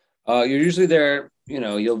 You're usually there. You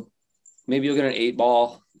know, you'll get an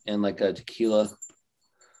 8-ball and like a tequila.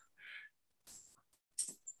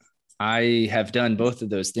 I have done both of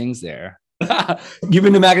those things there. You've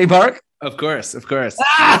been to Macri Park? Of course.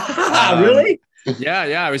 Really?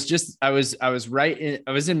 Yeah. I was in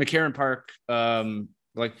McCarran Park,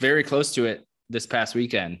 like very close to it this past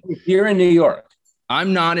weekend. You're in New York.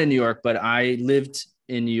 I'm not in New York, but I lived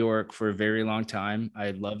in New York for a very long time.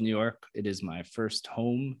 I love New York. It is my first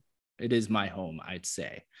home. It is my home, I'd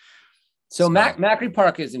say. So Macri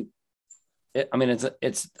Park isn't. I mean,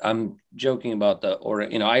 it's. I'm joking about the order.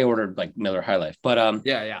 You know, I ordered like Miller High Life, but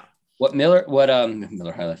yeah. What Miller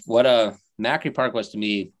High Life? What Macri Park was to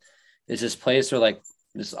me is this place where like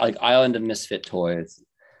this like island of misfit toys,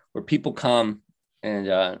 where people come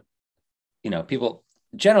and people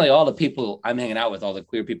generally, all the people I'm hanging out with, all the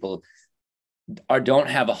queer people, don't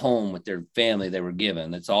have a home with their family they were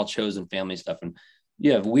given. It's all chosen family stuff, and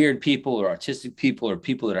you have weird people or artistic people or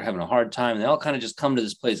people that are having a hard time, and they all kind of just come to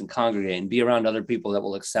this place and congregate and be around other people that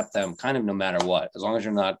will accept them, kind of no matter what, as long as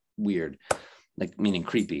you're not weird, like meaning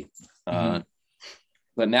creepy. But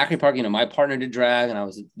Macri Park, my partner did drag, and I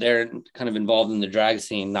was there kind of involved in the drag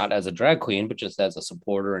scene, not as a drag queen, but just as a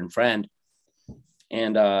supporter and friend.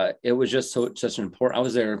 And it was just such an important, I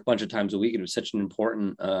was there a bunch of times a week. It was such an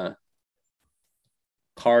important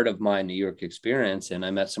part of my New York experience. And I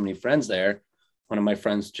met so many friends there. One of my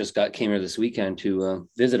friends just came here this weekend to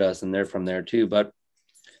visit us, and they're from there too. But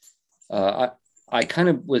I kind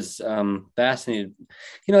of was fascinated,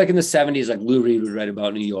 like in the 70s, like Lou Reed would write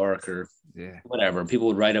about New York or whatever. People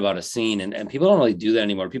would write about a scene, and people don't really do that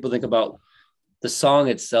anymore. People think about the song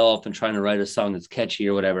itself and trying to write a song that's catchy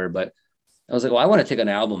or whatever. But I was like, well, I want to take an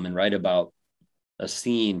album and write about a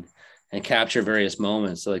scene and capture various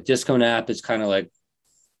moments. So like Disco Nap is kind of like,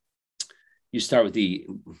 you start with the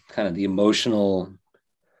kind of the emotional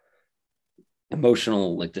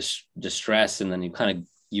like distress, and then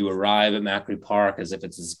you arrive at Macri Park as if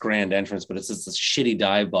it's this grand entrance, but it's just this shitty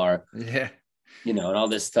dive bar, and all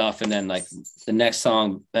this stuff. And then like the next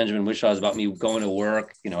song, Benjamin Wishaw, is about me going to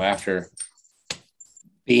work, after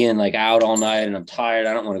being like out all night and I'm tired,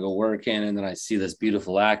 I don't want to go working. And then I see this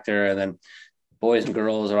beautiful actor, and then Boys and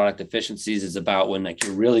Girls, Erotic Deficiencies is about when like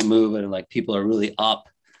you're really moving and like people are really up.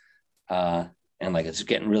 And like it's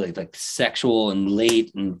getting really like sexual and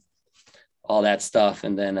late and all that stuff.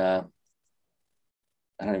 And then I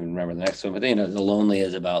don't even remember the next one, but The Lonely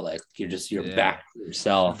is about like you're back to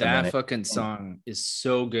yourself. That fucking song is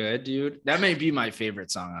so good, dude. That may be my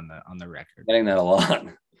favorite song on the record. Getting that a lot.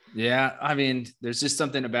 Yeah, I mean, there's just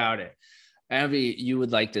something about it. Abby, you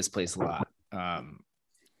would like this place a lot.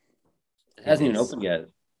 It hasn't even opened yet.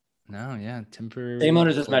 No, yeah, temporary. Same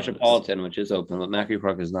owners as Metropolitan, which is open, but Macri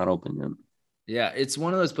Park is not open yet. Yeah, it's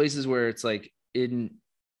one of those places where it's like in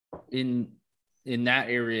that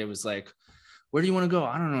area, it was like, where do you want to go?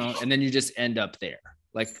 I don't know. And then you just end up there.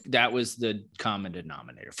 Like that was the common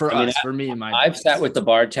denominator for us, for me and my. I've sat with the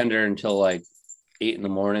bartender until like 8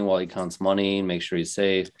 a.m. while he counts money and make sure he's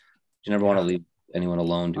safe. You never want to leave anyone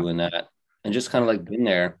alone doing that. and just kind of like been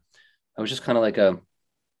there. I was just kind of like I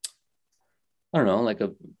don't know, like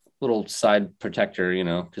a little side protector,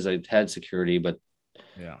 because I had security, but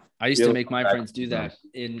yeah, I used to make my friends do that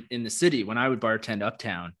in the city when I would bartend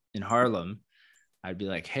uptown in Harlem. I'd be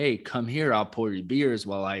like, hey, come here, I'll pour you beers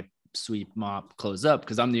while I sweep, mop, close up,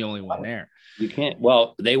 because I'm the only one there. You can't.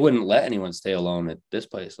 Well, they wouldn't let anyone stay alone at this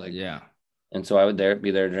place. Like, yeah. And so I would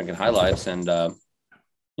be there drinking High Lifes and,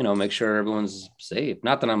 make sure everyone's safe.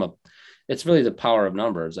 Not that it's really the power of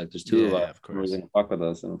numbers. Like there's two of us who are going to fuck with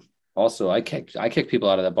us. And also I kick people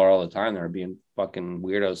out of that bar all the time. They're being fucking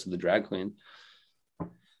weirdos to the drag queen.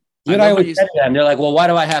 Dude, I always say that, and they're like, well, why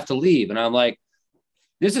do I have to leave? And I'm like,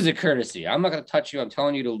 this is a courtesy. I'm not going to touch you. I'm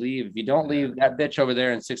telling you to leave. If you don't leave, that bitch over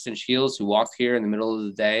there in 6-inch heels who walked here in the middle of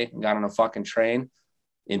the day and got on a fucking train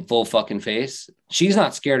in full fucking face, she's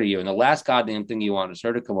not scared of you. And the last goddamn thing you want is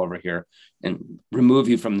her to come over here and remove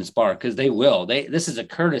you from this bar, because they will. This is a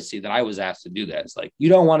courtesy that I was asked to do that. It's like, you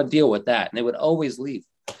don't want to deal with that. And they would always leave.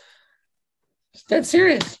 It's dead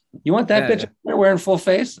serious. You want that bitch wearing full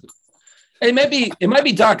face? It might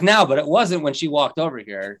be dark now, but it wasn't when she walked over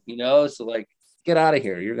here, So like, get out of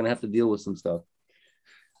here. You're going to have to deal with some stuff.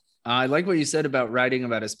 I like what you said about writing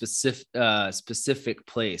about a specific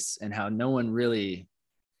place and how no one really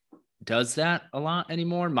does that a lot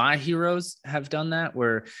anymore. My heroes have done that,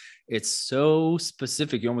 where it's so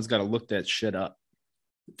specific. You almost got to look that shit up.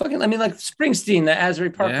 Like Springsteen, the Asbury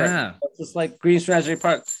Park. Yeah. Right? Just like Green's Asbury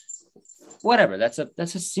Park. Whatever. That's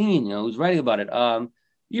a scene, who's writing about it.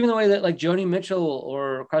 Even the way that like Joni Mitchell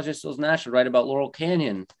or Crosby, Stills, Nash would write about Laurel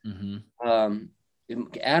Canyon. Mm-hmm.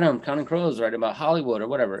 Adam, Counting Crows, write about Hollywood or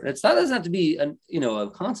whatever. It doesn't have to be a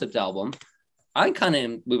concept album. I kind of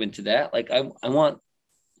am moving to that. Like I want.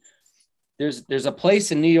 There's a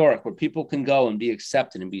place in New York where people can go and be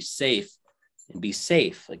accepted and be safe.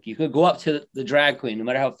 Like you could go up to the drag queen, no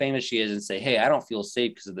matter how famous she is, and say, hey, I don't feel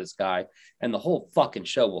safe because of this guy. And the whole fucking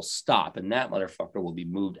show will stop. And that motherfucker will be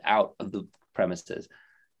moved out of the premises.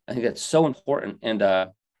 I think that's so important. And,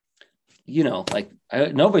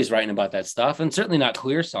 nobody's writing about that stuff, and certainly not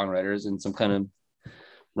queer songwriters in some kind of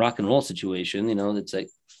rock and roll situation. It's like,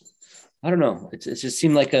 I don't know. It just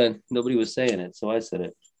seemed like nobody was saying it. So I said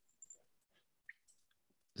it.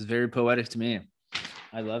 It's very poetic to me.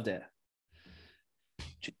 I loved it.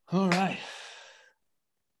 All right.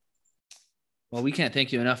 Well, we can't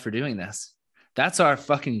thank you enough for doing this. That's our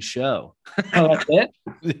fucking show. Oh, that's it?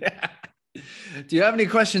 Yeah. Do you have any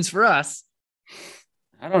questions for us?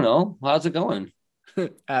 I don't know. How's it going?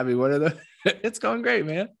 Abby, it's going great,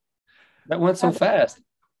 man. That went so fast.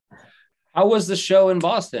 How was the show in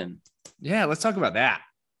Boston? Yeah, let's talk about that.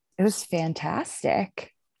 It was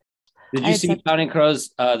fantastic. Did you see Counting Crows,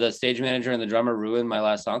 the stage manager and the drummer, ruin my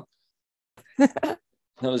last song? That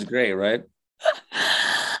was great, right?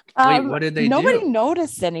 Wait, what did they do? Nobody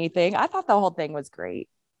noticed anything. I thought the whole thing was great.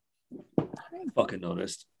 I fucking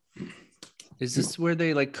noticed. Is this where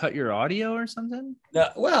they like cut your audio or something?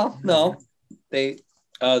 No. They,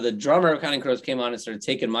 the drummer of Counting Crows came on and started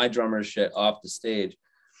taking my drummer's shit off the stage.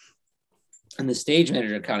 And the stage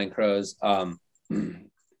manager of Counting Crows detuned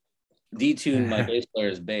my bass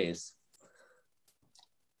player's bass.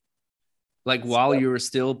 Like while you were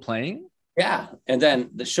still playing? Yeah. And then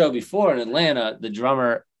the show before in Atlanta, the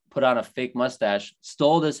drummer put on a fake mustache,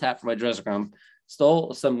 stole this hat from my dressing room,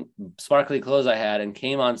 stole some sparkly clothes I had, and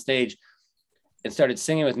came on stage and started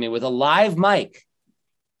singing with me with a live mic.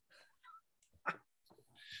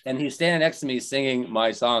 And he's standing next to me singing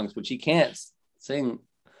my songs, which he can't sing.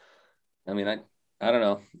 I mean, I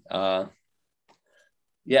don't know.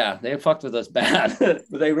 Yeah, they fucked with us bad.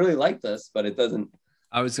 They really liked us, but it doesn't.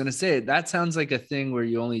 I was going to say, that sounds like a thing where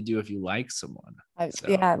you only do if you like someone.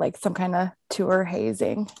 Yeah, like some kind of tour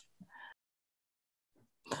hazing.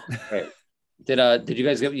 Right. Did you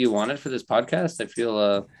guys get what you wanted for this podcast? I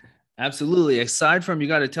feel absolutely. Aside from, you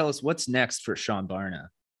got to tell us what's next for Sean Barna.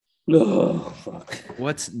 Oh, fuck.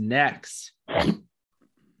 What's next? I'm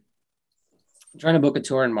trying to book a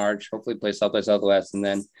tour in March, hopefully play South by Southwest, and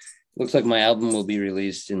then looks like my album will be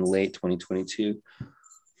released in late 2022.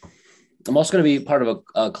 I'm also going to be part of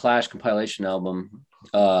a Clash compilation album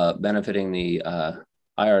benefiting the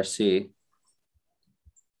IRC.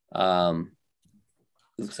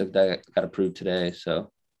 Looks like that got approved today.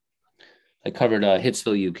 So I covered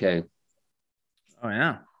Hitsville, UK. Oh,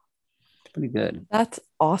 yeah. Pretty good. That's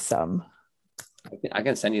awesome. I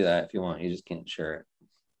can send you that if you want. You just can't share it.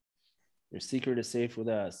 Your secret is safe with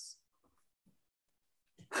us.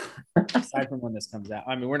 Aside from when this comes out.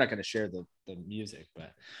 I mean, we're not going to share the music,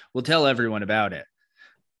 but we'll tell everyone about it.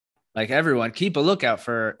 Like, everyone, keep a lookout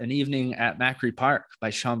for An Evening at Macri Park by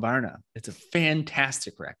Sean Barna. It's a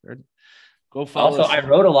fantastic record. Go follow. Also, I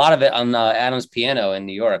wrote a lot of it on Adam's piano in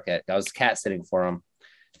New York. I was cat sitting for him,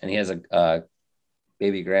 and he has a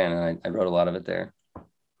baby grand, and I wrote a lot of it there.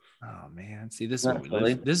 Oh man, see, this is what we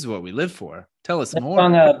live. This is what we live for. Tell us more.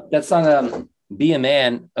 That song, "Be a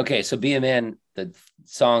Man." Okay, so "Be a Man," the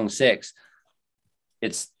song 6.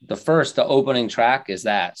 It's the opening track is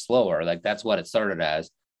that slower. Like that's what it started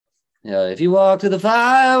as. If you walk to the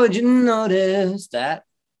fire, would you notice that?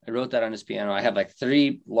 I wrote that on his piano. I have like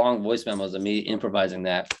 3 long voice memos of me improvising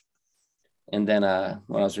that. And then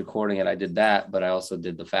when I was recording it, I did that, but I also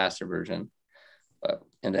did the faster version.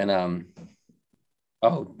 And then,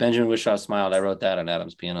 Benjamin Wishaw Smiled. I wrote that on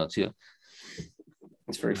Adam's piano too.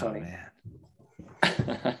 It's very funny.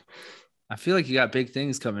 Man. I feel like you got big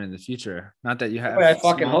things coming in the future. Not that you have. I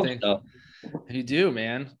fucking hope so. You do,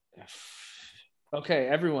 man. Okay,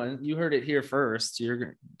 everyone, you heard it here first.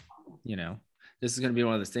 This is going to be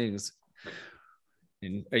one of those things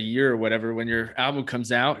in a year or whatever, when your album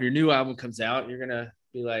comes out, your new album comes out, you're going to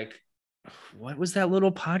be like, what was that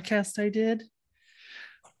little podcast I did?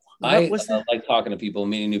 I like talking to people,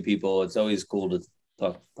 meeting new people. It's always cool to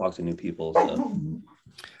talk to new people. So.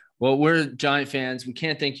 Well, we're giant fans. We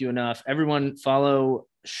can't thank you enough. Everyone follow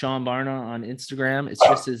Sean Barna on Instagram. It's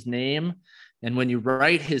just his name. And when you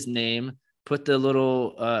write his name, put the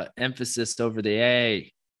little emphasis over the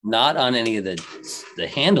A. Not on any of the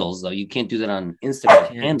handles, though. You can't do that on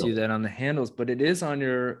Instagram. Can't do that on the handles, but it is on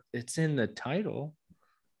it's in the title.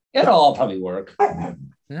 It'll all probably work.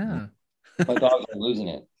 Yeah. My dogs are losing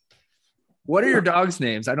it. What are your dogs'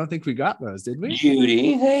 names? I don't think we got those, did we?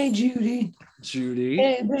 Judy. Hey, Judy. Judy.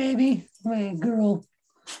 Hey, baby. Hey, girl.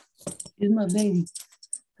 Here's my baby.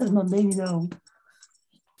 That's my baby dog.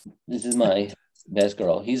 This is my best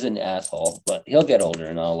girl. He's an asshole, but he'll get older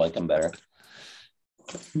and I'll like him better.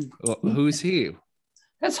 Well, who's he?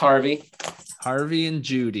 That's Harvey. Harvey and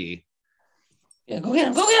Judy. Yeah, go get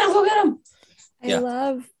him. Go get him. Go get him. I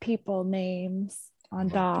love people names on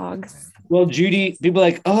dogs. Well, Judy, people are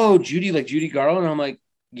like, oh, Judy, like Judy Garland. I'm like,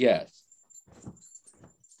 yes.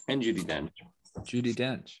 And Judy Dench. Judy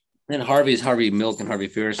Dench. And Harvey's Harvey Milk and Harvey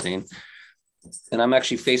Fierstein. And I'm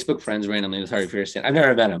actually Facebook friends randomly with Harvey Fierstein. I've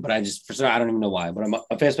never met him, but I don't even know why, but I'm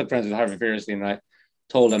a Facebook friends with Harvey Fierstein. And I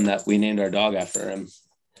told him that we named our dog after him.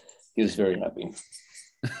 He was very happy.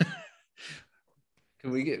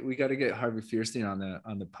 Can we got to get Harvey Fierstein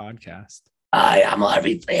on the podcast. I am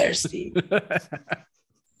Harvey Fierstein.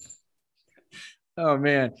 Oh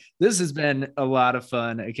man, this has been a lot of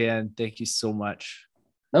fun. Again, thank you so much.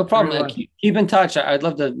 No problem. Keep in touch. I'd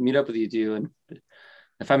love to meet up with you too. And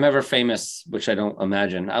if I'm ever famous, which I don't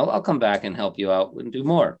imagine, I'll come back and help you out and do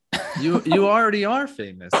more. You already are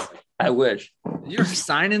famous. I wish. You're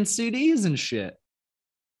signing CDs and shit.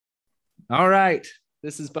 All right.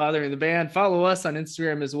 This is Bothering the Band. Follow us on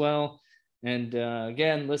Instagram as well. And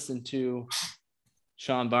again, listen to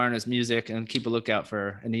Sean Barna's music and keep a lookout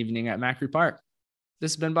for an evening at Macri Park.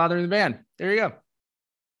 This has been Bothering the Band. There you go.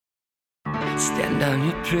 Stand down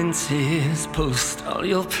your princes, post all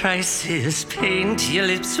your prices, paint your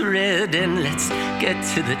lips red and let's get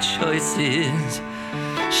to the choices.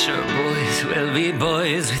 Sure, boys will be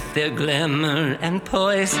boys with their glamour and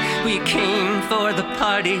poise. We came for the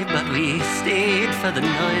party, but we stayed for the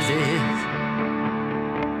noises.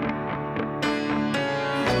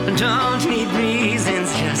 Don't need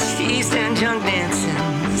reasons, just East End junk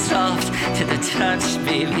dancing, soft to the touch,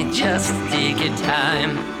 baby, just take your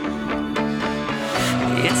time.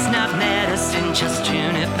 It's not medicine, just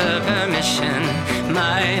juniper permission.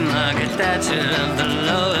 My Margaret Thatcher of the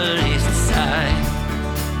Lower East Side.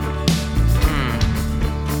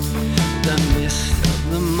 The mist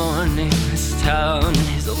of the morning, this town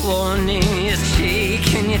is a warning. You're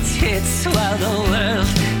shaking your tits while the world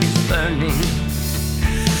is burning.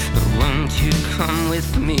 Won't you come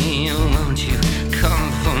with me? Won't you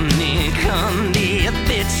come for me? Come be a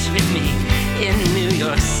bitch with me in New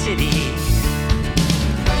York City.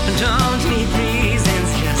 Don't need reasons,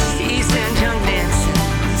 just East End junk dancing,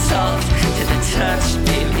 soft to the touch,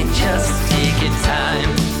 baby, just take your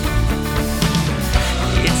time.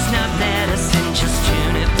 It's not medicine, just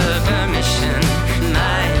juniper permission.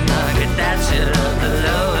 My Margaret Thatcher of the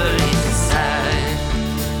Lower East Side.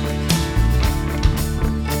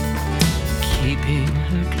 Keeping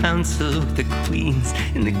her counsel with the queens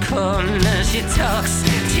in the corner. She talks,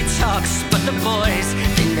 but the boys,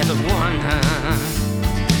 they never warn her.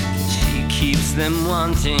 Keeps them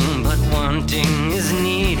wanting, but wanting is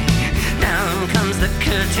needing. Down comes the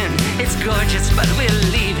curtain, it's gorgeous, but we're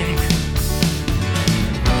leaving.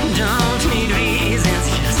 Don't need reasons,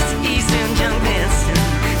 just East End junk dancing,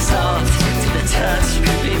 soft to the touch,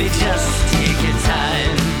 baby, just